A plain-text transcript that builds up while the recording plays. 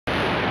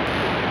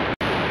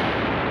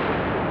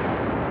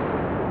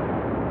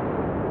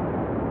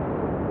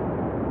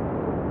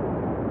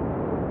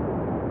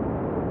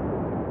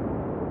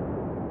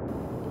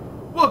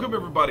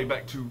Welcome everybody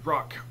back to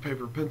Rock,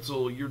 Paper,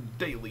 Pencil, your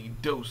daily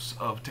dose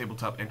of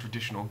tabletop and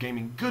traditional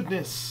gaming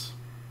goodness.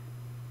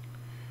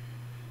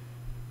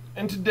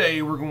 And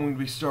today we're going to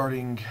be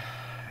starting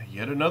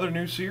yet another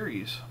new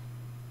series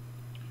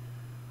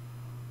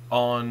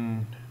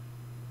on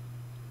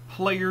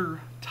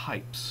player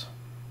types.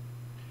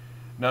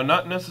 Now,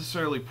 not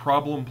necessarily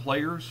problem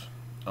players.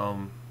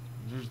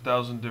 There's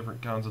 1,000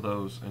 different kinds of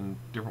those and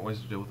different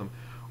ways to deal with them.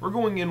 We're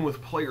going in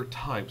with player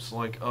types,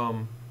 like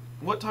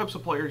what types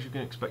of players you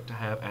can expect to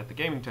have at the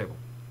gaming table.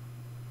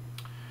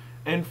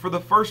 And for the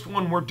first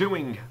one, we're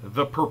doing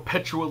the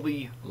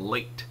Perpetually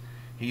Late.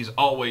 He's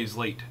always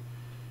late.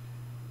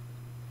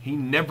 He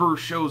never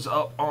shows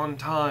up on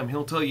time.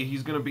 He'll tell you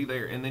he's going to be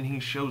there, and then he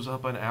shows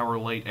up an hour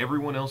late.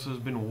 Everyone else has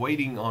been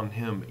waiting on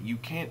him. You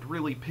can't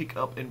really pick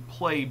up and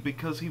play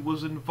because he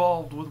was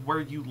involved with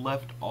where you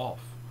left off.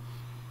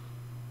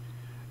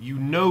 You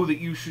know that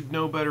you should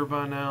know better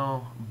by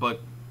now,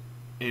 but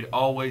it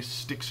always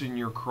sticks in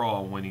your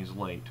craw when he's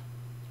late.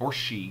 Or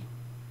she.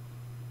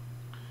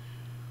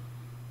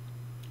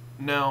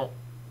 Now,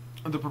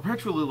 the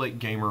Perpetually Late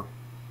gamer,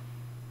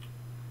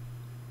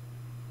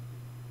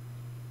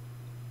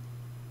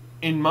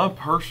 in my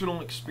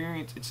personal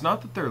experience, it's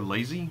not that they're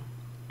lazy,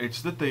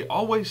 it's that they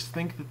always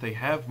think that they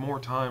have more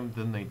time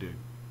than they do.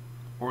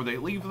 Or they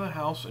leave the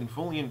house and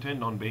fully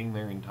intend on being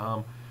there in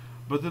time,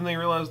 but then they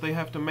realize they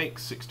have to make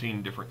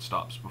 16 different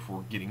stops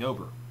before getting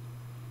over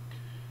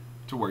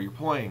to where you're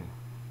playing.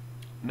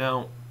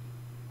 Now,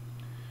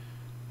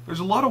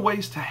 there's a lot of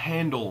ways to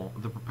handle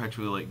the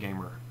Perpetually Late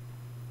gamer.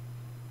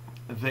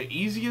 The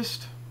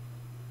easiest,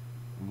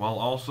 while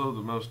also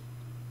the most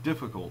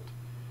difficult,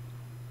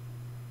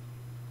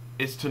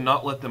 is to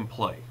not let them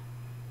play.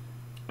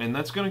 And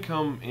that's going to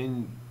come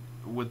in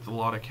with a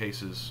lot of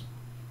cases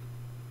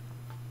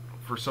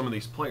for some of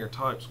these player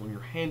types when you're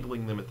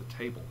handling them at the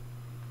table.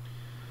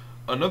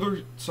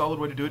 Another solid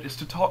way to do it is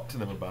to talk to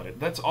them about it.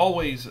 That's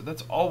always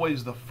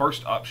the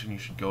first option you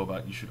should go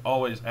about. You should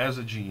always, as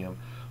a GM,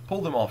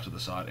 pull them off to the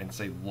side and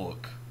say,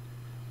 look,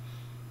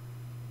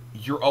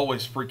 you're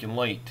always freaking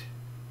late.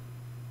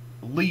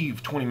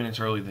 Leave 20 minutes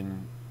early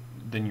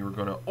than you were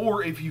going to.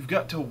 Or if you've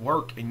got to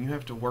work and you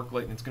have to work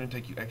late and it's going to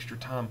take you extra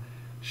time,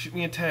 shoot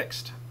me a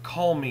text,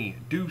 call me,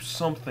 do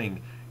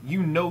something.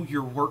 You know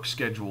your work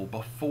schedule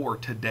before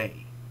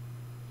today.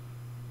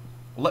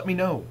 Let me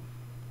know.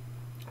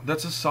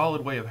 That's a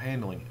solid way of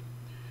handling it.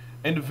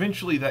 And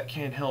eventually that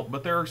can help,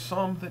 but there are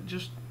some that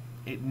just,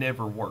 it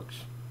never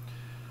works.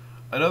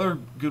 Another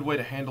good way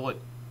to handle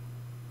it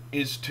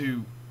is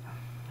to,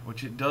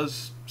 which it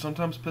does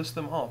sometimes piss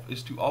them off,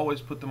 is to always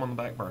put them on the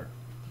back burner.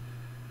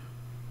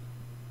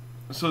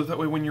 So that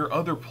way when your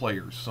other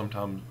players,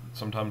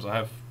 sometimes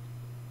I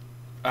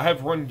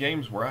have run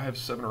games where I have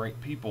 7 or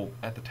 8 people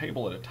at the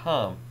table at a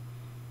time.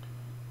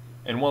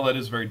 And while that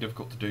is very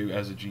difficult to do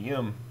as a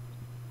GM,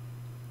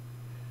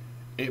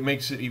 it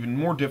makes it even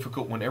more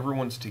difficult when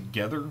everyone's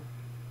together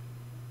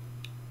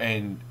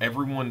and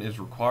everyone is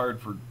required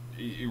for,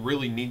 it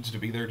really needs to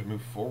be there to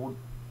move forward,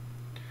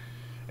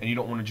 and you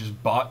don't want to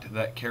just bot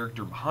that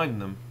character behind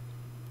them,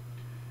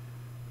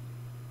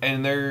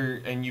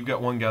 and you've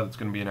got one guy that's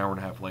going to be an hour and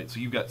a half late, so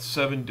you've got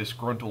 7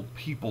 disgruntled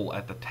people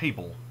at the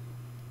table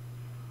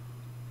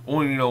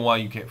wanting to know why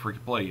you can't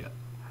freaking play yet.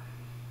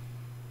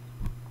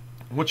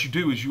 What you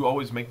do is you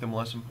always make them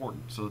less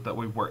important, so that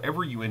way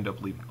wherever you end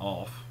up leaving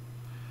off,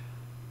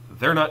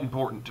 they're not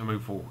important to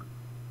move forward.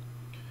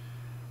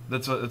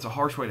 It's a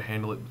harsh way to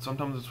handle it, but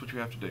sometimes that's what you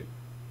have to do.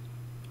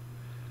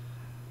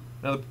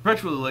 Now, the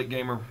Perpetually Late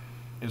gamer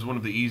is one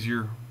of the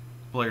easier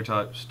player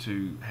types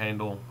to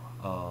handle.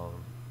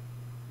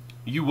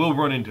 You will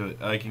run into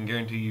it. I can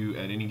guarantee you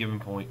at any given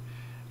point,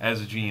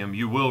 as a GM,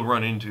 you will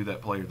run into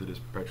that player that is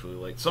perpetually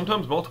late.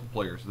 Sometimes multiple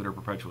players that are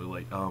perpetually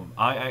late.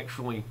 I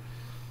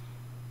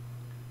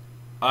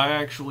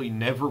actually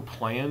never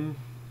plan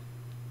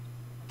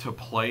to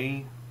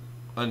play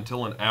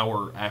until an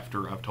hour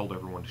after I've told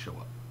everyone to show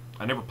up.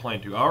 I never plan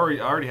to. I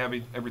already have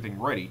everything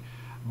ready,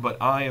 but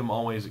I am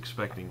always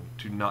expecting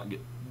to not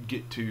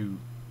get to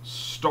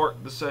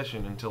start the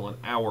session until an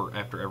hour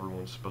after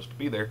everyone's supposed to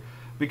be there,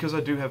 because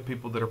I do have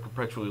people that are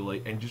perpetually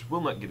late and just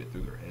will not get it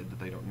through their head that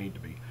they don't need to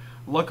be.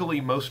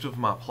 Luckily, most of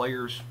my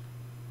players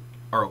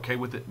are okay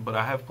with it, but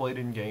I have played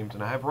in games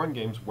and I have run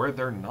games where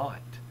they're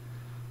not.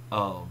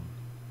 I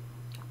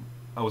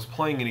was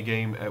playing in a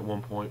game at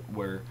one point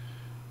where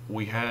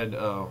we had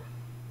a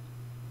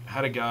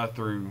guy,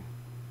 through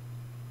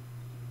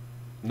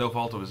no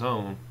fault of his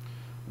own,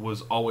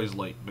 was always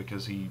late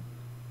because he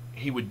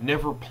would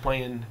never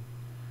plan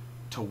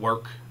to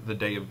work the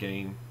day of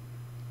game,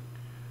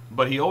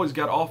 but he always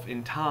got off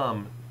in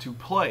time to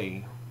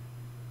play,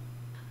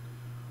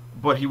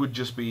 but he would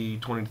just be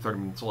 20 to 30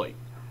 minutes late.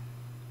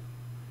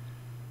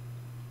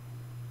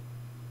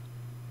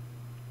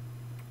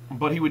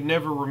 But he would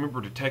never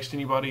remember to text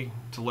anybody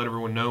to let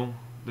everyone know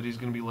that he's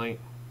going to be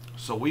late.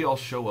 So we all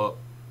show up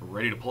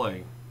ready to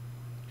play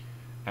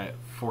at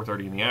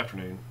 4:30 in the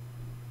afternoon,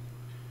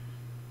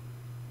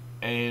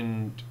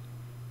 and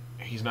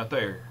he's not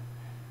there.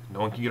 No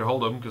one can get a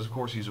hold of him because, of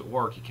course, he's at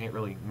work. He can't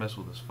really mess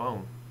with his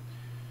phone.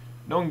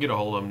 No one can get a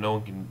hold of him. No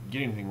one can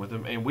get anything with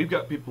him. And we've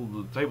got people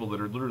at the table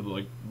that are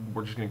literally like,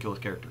 we're just going to kill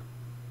his character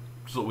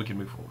so that we can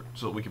move forward,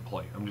 so that we can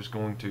play. I'm just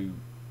going to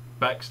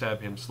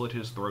backstab him, slit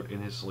his throat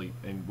in his sleep,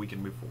 and we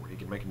can move forward. He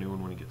can make a new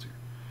one when he gets here.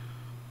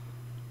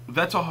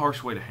 That's a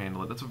harsh way to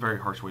handle it. That's a very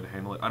harsh way to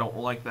handle it. I don't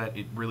like that.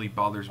 It really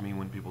bothers me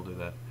when people do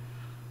that.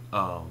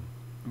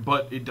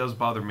 But it does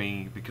bother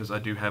me because I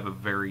do have a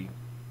very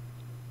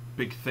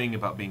big thing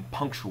about being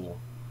punctual.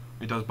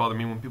 It does bother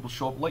me when people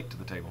show up late to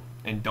the table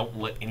and don't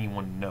let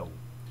anyone know.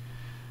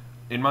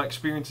 In my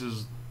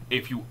experiences,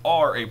 if you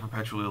are a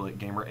perpetually late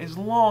gamer, as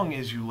long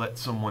as you let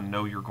someone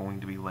know you're going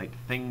to be late,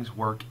 things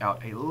work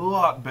out a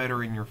lot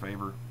better in your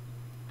favor.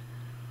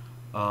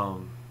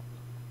 Don't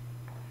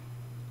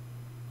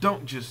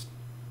just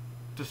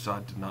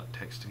decide to not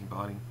text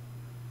anybody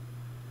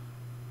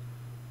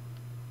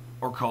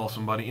or call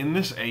somebody. In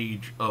this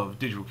age of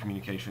digital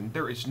communication,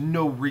 there is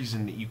no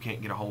reason that you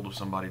can't get a hold of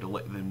somebody to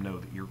let them know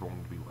that you're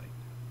going to be late.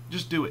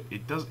 Just do it.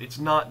 It's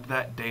not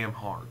that damn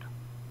hard.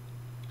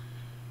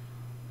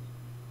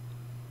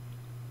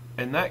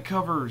 And that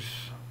covers,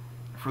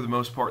 for the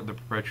most part, the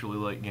perpetually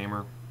late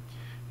gamer.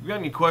 If you've got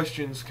any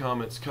questions,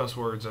 comments, cuss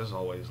words, as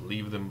always,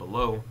 leave them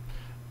below.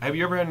 Have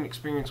you ever had an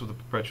experience with a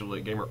perpetually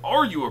late gamer?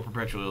 Are you a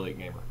perpetually late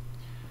gamer?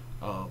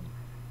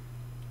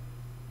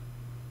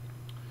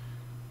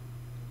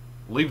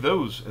 Leave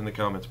those in the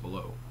comments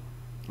below.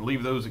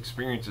 Leave those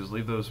experiences,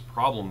 leave those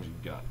problems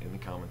you've got in the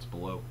comments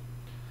below.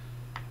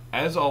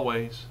 As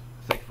always,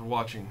 thank you for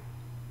watching.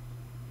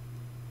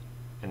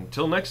 And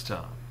until next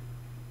time,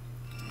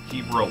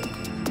 keep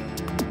rolling.